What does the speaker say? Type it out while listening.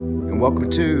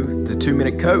welcome to the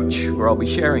 2-Minute Coach, where I'll be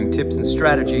sharing tips and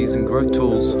strategies and growth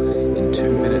tools in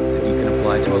 2 minutes that you can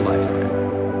apply to a lifetime.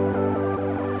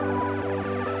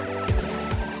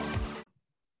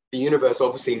 The universe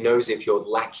obviously knows if you're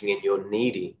lacking and you're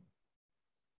needy.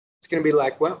 It's going to be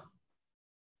like, well,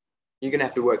 you're going to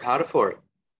have to work harder for it.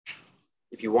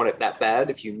 If you want it that bad,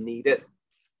 if you need it.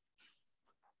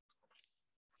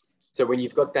 So when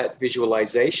you've got that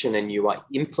visualization and you are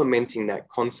implementing that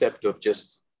concept of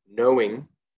just knowing,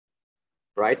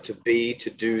 right, to be, to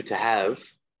do, to have,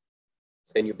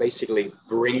 then you're basically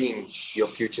bringing your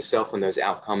future self and those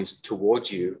outcomes towards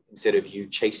you instead of you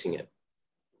chasing it.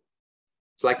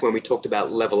 It's like when we talked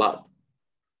about level up.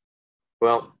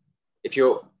 Well, if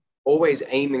you're always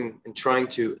aiming and trying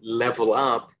to level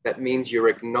up, that means you're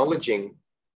acknowledging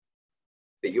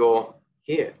that you're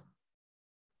here.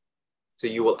 So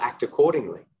you will act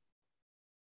accordingly.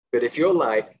 But if you're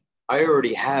like, I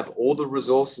already have all the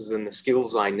resources and the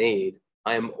skills I need,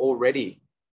 I am already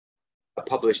a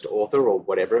published author or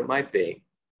whatever it might be.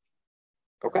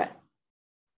 Okay.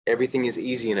 Everything is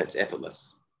easy and it's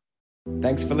effortless.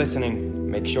 Thanks for listening.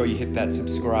 Make sure you hit that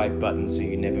subscribe button so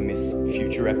you never miss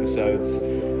future episodes,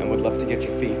 and would love to get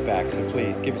your feedback. So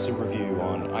please give us a review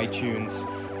on iTunes,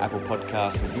 Apple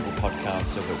Podcasts, and Google Podcasts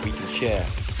so that we can share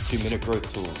 2-minute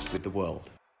growth tools with the world.